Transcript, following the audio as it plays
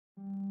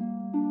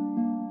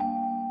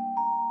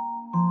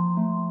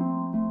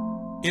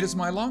It is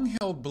my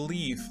long-held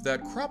belief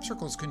that crop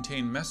circles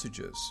contain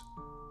messages.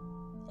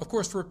 Of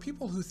course, for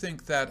people who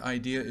think that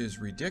idea is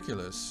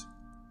ridiculous,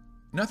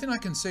 nothing I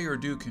can say or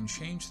do can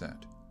change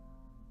that.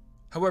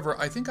 However,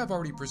 I think I've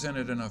already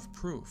presented enough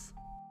proof.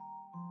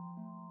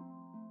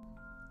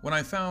 When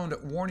I found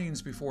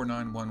warnings before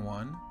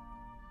 9/11,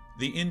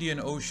 the Indian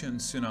Ocean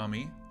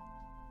tsunami,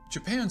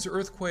 Japan's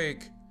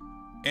earthquake,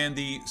 and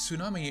the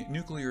tsunami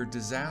nuclear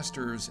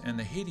disasters and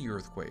the Haiti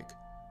earthquake.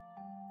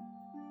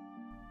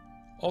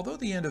 Although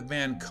the end of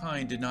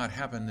mankind did not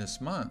happen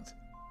this month,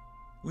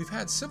 we've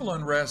had civil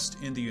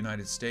unrest in the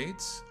United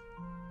States,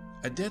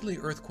 a deadly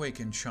earthquake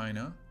in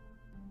China,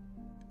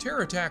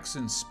 terror attacks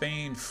in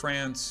Spain,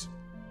 France,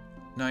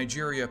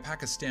 Nigeria,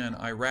 Pakistan,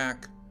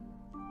 Iraq,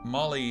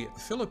 Mali,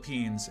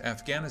 Philippines,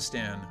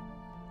 Afghanistan,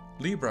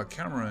 Libya,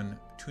 Cameroon,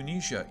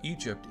 Tunisia,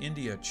 Egypt,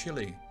 India,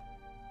 Chile,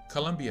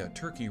 Colombia,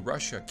 Turkey,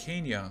 Russia,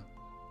 Kenya,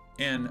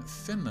 and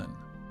Finland.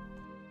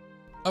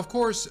 Of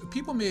course,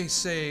 people may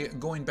say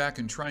going back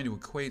and trying to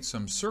equate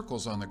some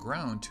circles on the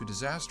ground to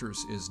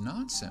disasters is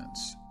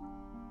nonsense,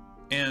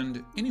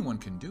 and anyone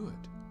can do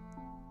it.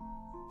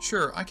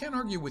 Sure, I can't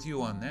argue with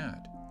you on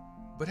that,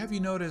 but have you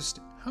noticed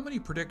how many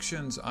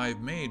predictions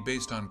I've made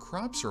based on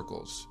crop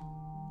circles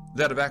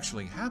that have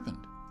actually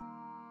happened?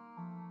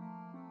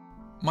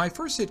 My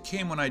first hit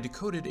came when I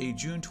decoded a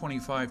June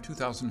 25,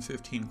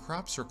 2015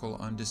 crop circle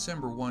on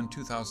December 1,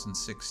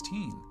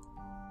 2016.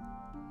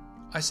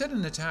 I said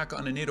an attack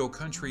on a NATO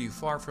country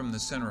far from the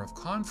center of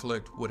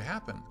conflict would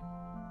happen,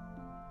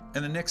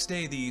 and the next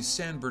day the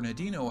San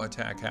Bernardino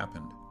attack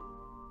happened.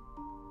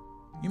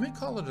 You may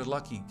call it a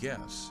lucky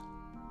guess,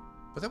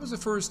 but that was the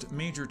first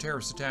major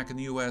terrorist attack in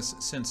the US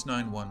since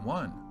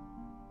 9/11,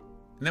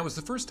 and that was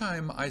the first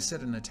time I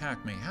said an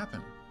attack may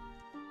happen.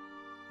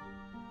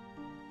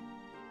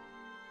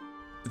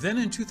 Then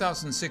in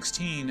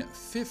 2016,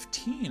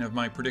 15 of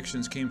my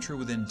predictions came true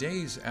within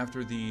days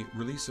after the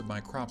release of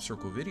my crop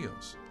circle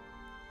videos.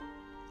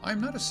 I am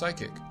not a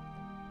psychic,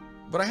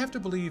 but I have to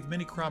believe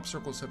many crop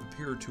circles have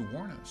appeared to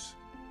warn us.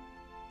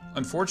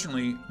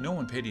 Unfortunately, no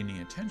one paid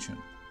any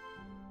attention.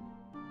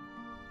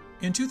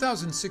 In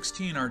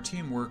 2016, our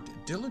team worked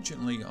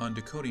diligently on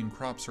decoding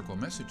crop circle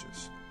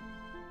messages.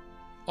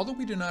 Although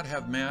we do not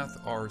have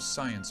math or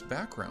science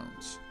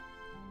backgrounds,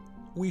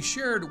 we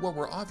shared what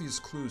were obvious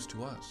clues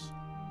to us.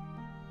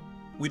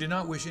 We did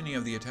not wish any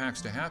of the attacks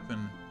to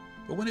happen,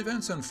 but when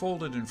events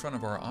unfolded in front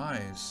of our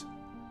eyes,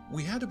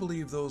 we had to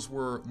believe those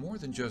were more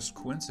than just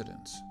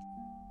coincidence.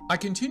 I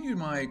continued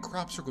my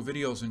crop circle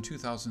videos in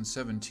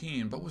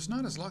 2017, but was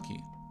not as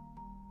lucky.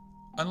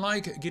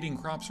 Unlike getting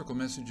crop circle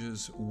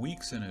messages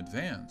weeks in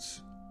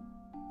advance,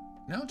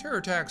 now terror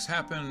attacks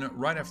happen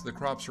right after the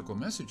crop circle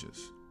messages.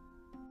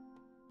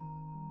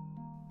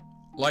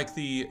 Like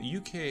the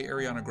UK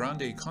Ariana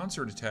Grande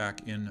concert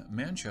attack in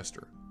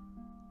Manchester.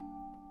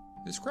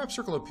 This crop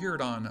circle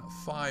appeared on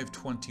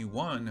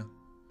 5/21,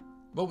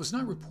 but was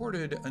not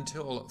reported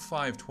until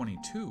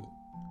 5/22.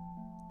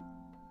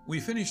 We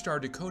finished our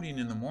decoding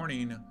in the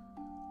morning,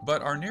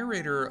 but our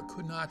narrator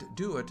could not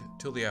do it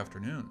till the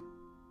afternoon.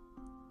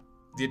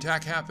 The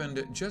attack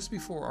happened just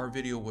before our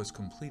video was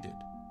completed.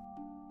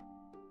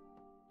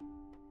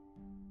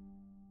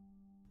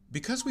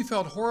 Because we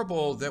felt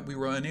horrible that we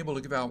were unable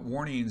to give out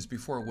warnings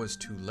before it was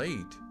too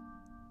late,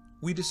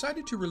 we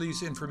decided to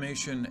release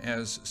information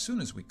as soon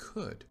as we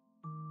could.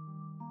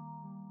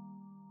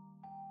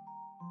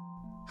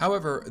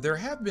 However, there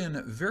have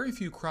been very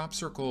few crop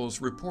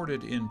circles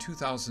reported in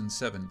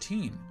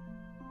 2017.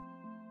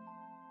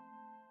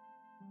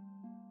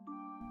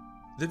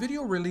 The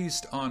video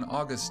released on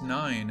August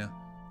 9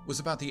 was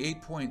about the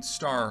 8-point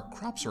star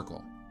crop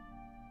circle.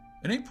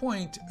 An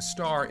 8-point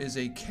star is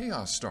a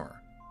chaos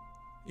star.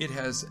 It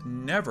has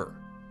never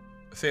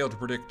failed to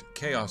predict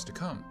chaos to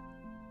come.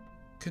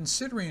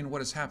 Considering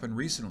what has happened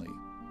recently,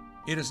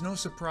 it is no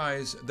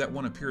surprise that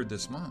one appeared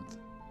this month.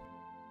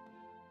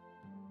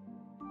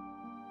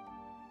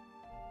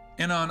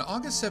 And on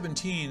August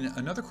 17,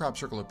 another crop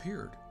circle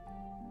appeared.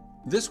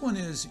 This one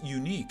is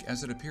unique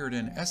as it appeared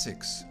in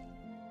Essex.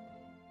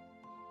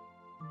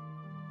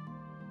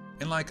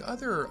 And like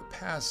other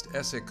past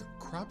Essex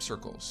crop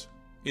circles,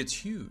 it's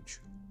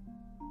huge.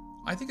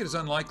 I think it is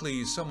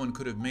unlikely someone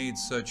could have made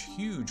such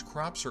huge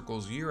crop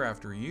circles year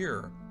after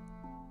year.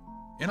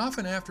 And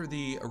often after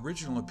the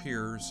original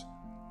appears,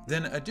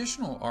 then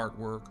additional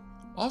artwork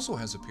also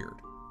has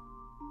appeared.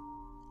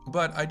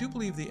 But I do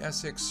believe the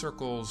Essex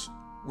circles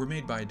were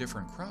made by a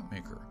different crop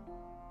maker,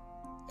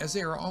 as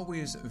they are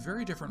always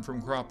very different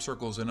from crop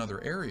circles in other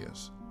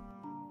areas.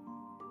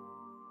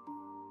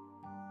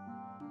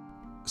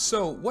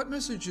 So, what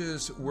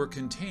messages were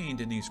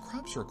contained in these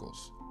crop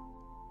circles?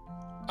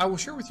 I will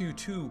share with you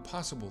two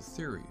possible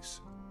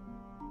theories.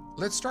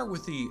 Let's start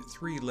with the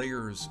 3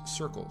 layers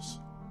circles.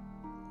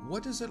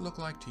 What does it look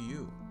like to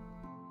you?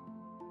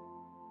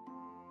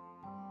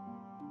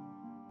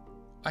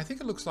 I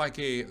think it looks like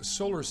a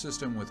solar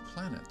system with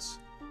planets,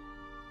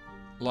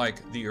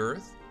 like the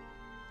Earth,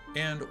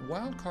 and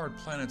wildcard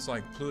planets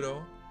like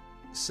Pluto,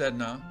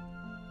 Sedna,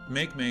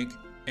 Makemake,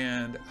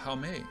 and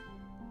Haumea.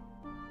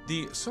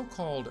 the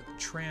so-called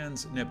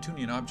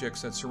trans-Neptunian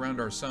objects that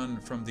surround our Sun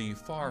from the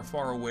far,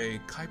 far away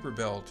Kuiper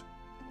Belt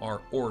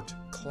are Oort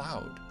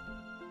cloud.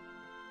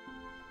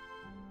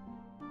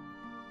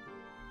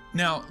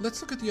 Now,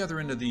 let's look at the other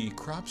end of the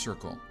crop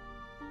circle.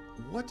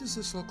 What does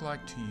this look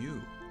like to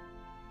you?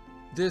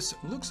 This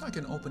looks like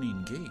an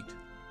opening gate,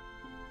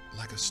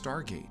 like a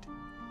stargate,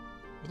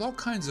 with all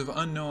kinds of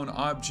unknown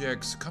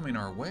objects coming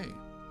our way.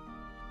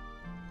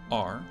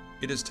 Or,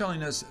 it is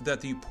telling us that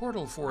the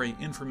portal for an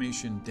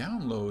information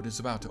download is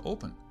about to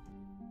open.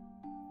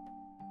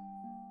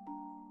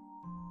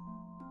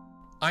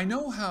 I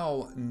know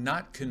how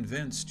not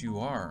convinced you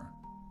are,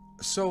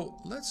 so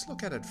let's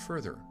look at it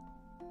further.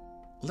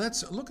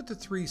 Let's look at the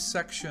three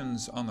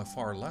sections on the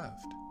far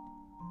left.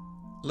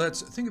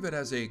 Let's think of it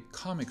as a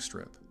comic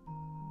strip.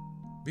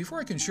 Before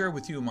I can share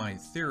with you my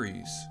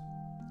theories,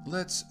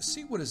 let's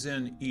see what is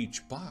in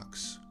each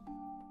box.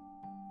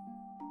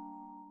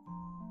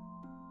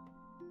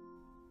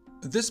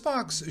 This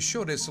box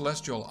showed a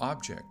celestial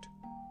object.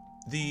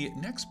 The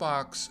next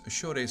box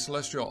showed a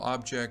celestial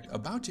object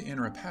about to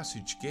enter a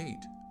passage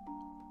gate.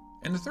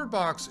 And the third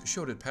box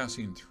showed it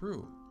passing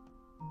through.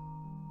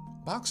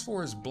 Box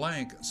 4 is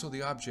blank, so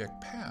the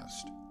object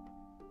passed.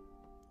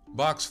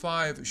 Box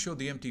 5 showed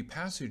the empty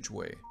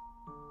passageway.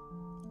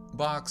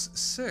 Box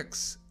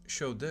 6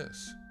 showed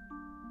this.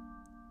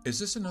 Is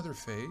this another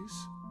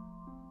phase?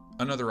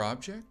 Another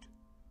object?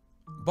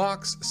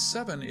 Box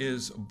 7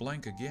 is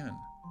blank again,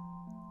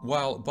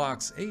 while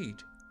box 8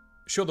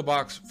 showed the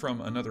box from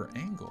another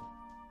angle.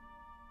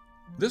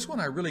 This one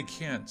I really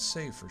can't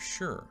say for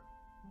sure.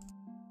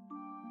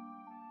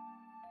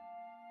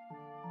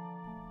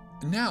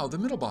 Now the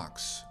middle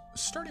box,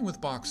 starting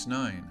with box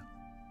 9.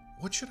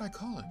 What should I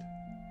call it?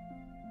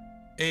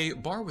 A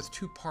bar with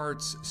two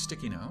parts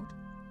sticking out?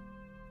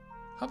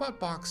 How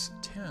about box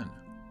 10?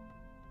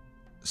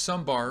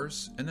 Some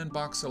bars, and then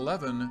box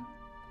 11,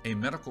 a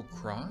medical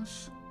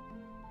cross?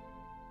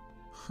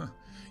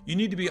 You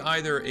need to be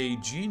either a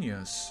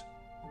genius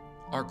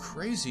or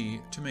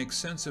crazy to make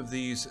sense of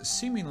these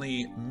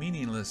seemingly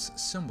meaningless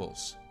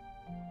symbols.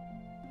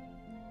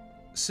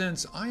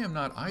 Since I am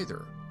not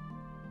either,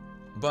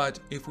 but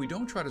if we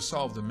don't try to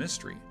solve the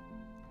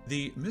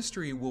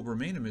mystery will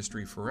remain a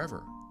mystery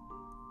forever.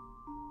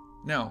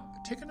 Now,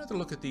 take another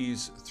look at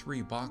these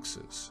three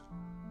boxes.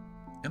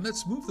 And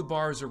let's move the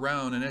bars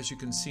around, and as you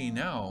can see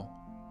now,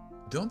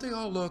 don't they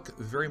all look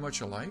very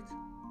much alike?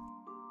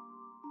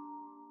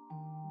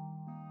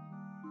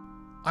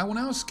 I will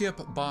now skip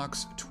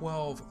box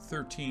 12,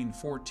 13,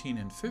 14,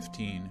 and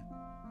 15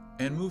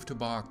 and move to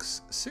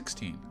box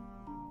 16.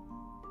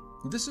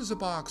 This is a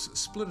box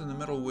split in the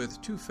middle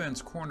with two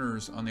fence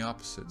corners on the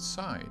opposite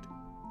side.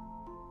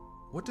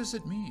 What does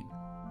it mean?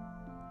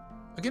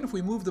 Again, if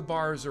we move the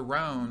bars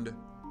around,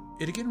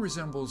 it again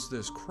resembles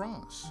this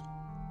cross.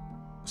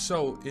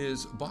 So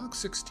is box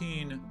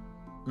 16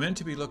 meant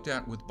to be looked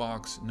at with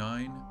box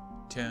 9,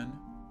 10,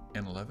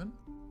 and 11?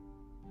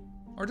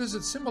 Or does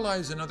it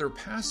symbolize another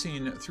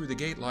passing through the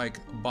gate like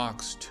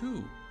box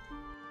 2?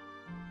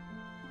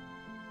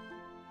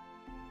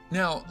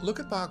 Now, look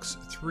at box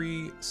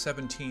 3,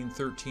 17,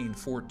 13,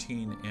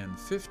 14, and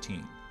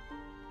 15.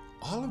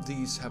 All of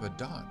these have a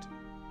dot,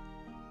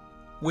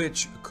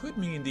 which could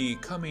mean the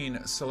coming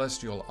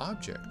celestial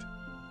object,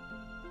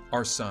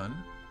 our Sun,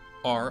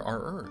 or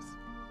our Earth.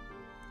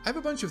 I have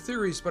a bunch of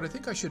theories, but I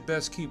think I should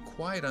best keep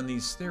quiet on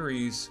these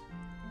theories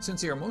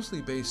since they are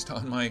mostly based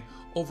on my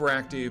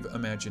overactive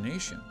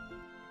imagination.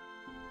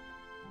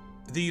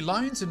 The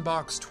lines in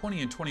box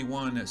 20 and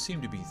 21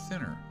 seem to be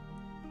thinner.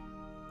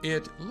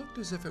 It looked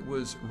as if it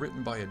was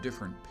written by a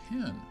different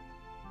pen,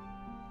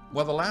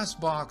 while the last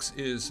box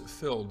is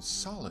filled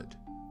solid.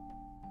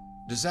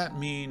 Does that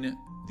mean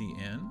the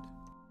end?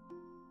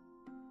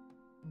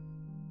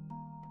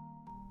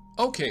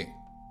 Okay,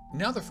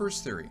 now the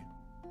first theory.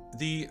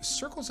 The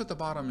circles at the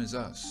bottom is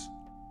us,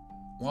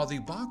 while the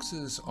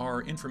boxes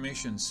are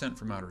information sent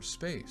from outer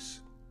space.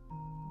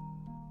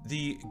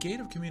 The gate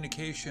of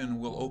communication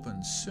will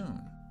open soon,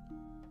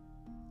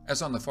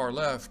 as on the far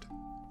left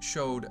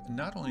showed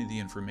not only the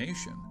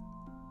information,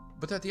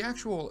 but that the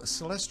actual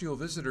celestial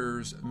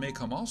visitors may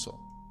come also.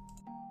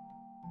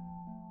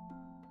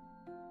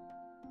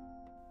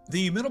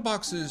 The middle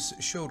boxes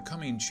showed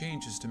coming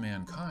changes to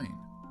mankind.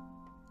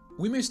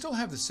 We may still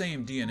have the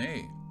same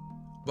DNA,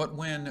 but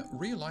when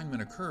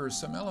realignment occurs,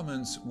 some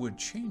elements would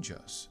change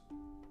us.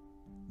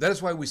 That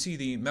is why we see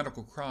the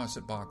medical cross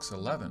at box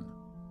 11,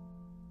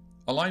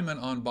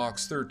 alignment on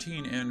box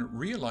 13, and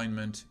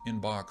realignment in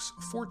box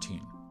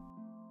 14.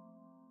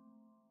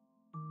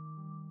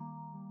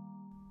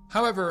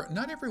 However,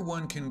 not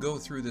everyone can go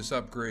through this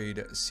upgrade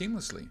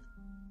seamlessly.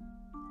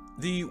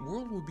 The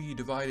world will be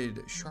divided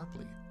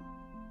sharply,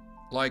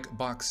 like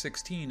box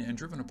 16, and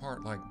driven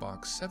apart like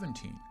box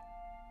 17.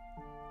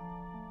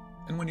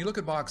 And when you look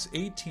at box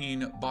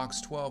 18,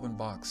 box 12, and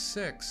box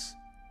 6,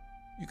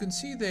 you can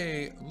see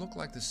they look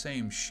like the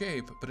same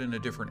shape, but in a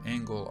different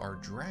angle are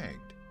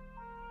dragged.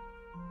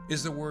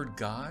 Is the word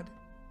God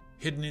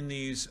hidden in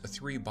these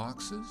three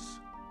boxes?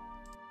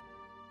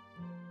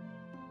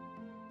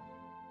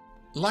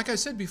 Like I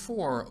said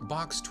before,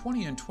 box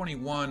 20 and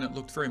 21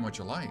 looked very much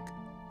alike,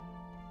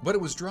 but it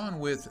was drawn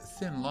with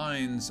thin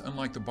lines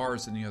unlike the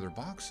bars in the other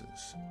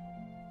boxes.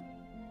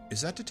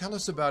 Is that to tell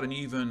us about an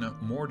even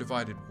more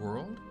divided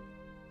world?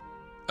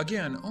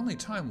 Again, only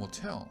time will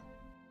tell.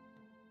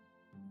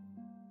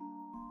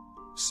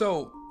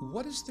 So,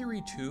 what is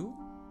Theory 2?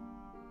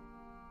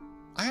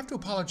 I have to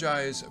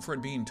apologize for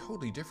it being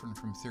totally different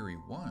from Theory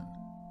 1.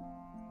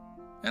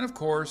 And of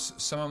course,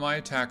 some of my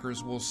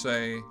attackers will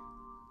say,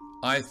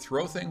 I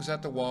throw things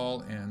at the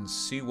wall and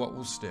see what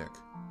will stick.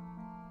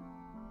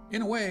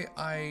 In a way,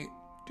 I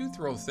do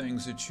throw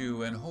things at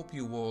you and hope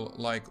you will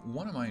like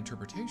one of my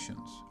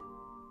interpretations.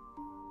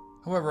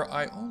 However,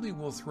 I only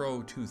will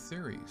throw 2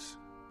 theories.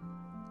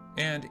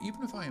 And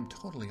even if I am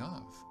totally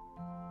off,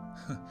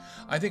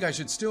 I think I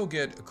should still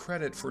get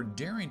credit for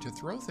daring to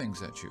throw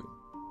things at you,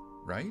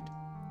 right?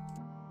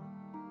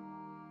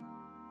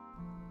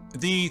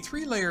 The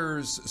 3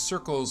 layers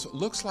circles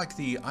looks like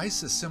the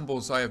ISIS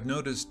symbols I have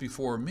noticed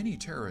before many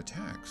terror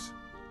attacks.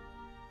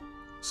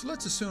 So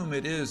let's assume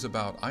it is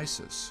about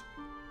ISIS.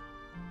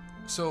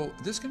 So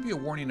this can be a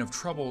warning of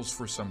troubles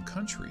for some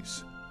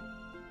countries.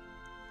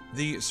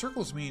 The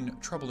circles mean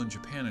trouble in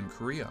Japan and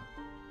Korea.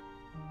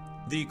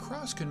 The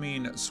cross can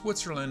mean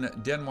Switzerland,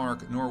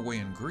 Denmark, Norway,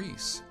 and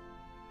Greece,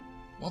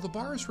 while the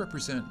bars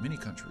represent many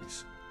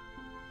countries.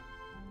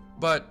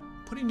 But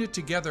putting it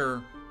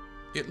together,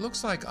 it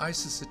looks like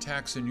ISIS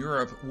attacks in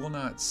Europe will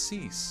not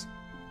cease,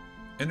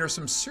 and there are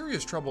some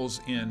serious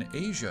troubles in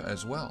Asia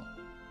as well.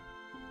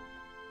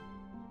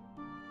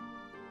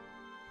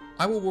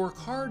 I will work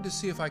hard to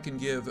see if I can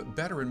give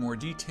better and more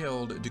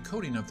detailed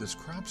decoding of this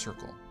crop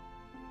circle.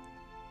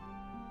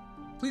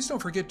 Please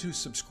don't forget to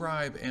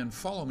subscribe and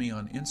follow me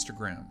on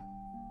Instagram.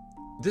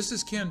 This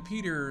is Ken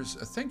Peters.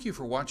 Thank you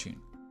for watching.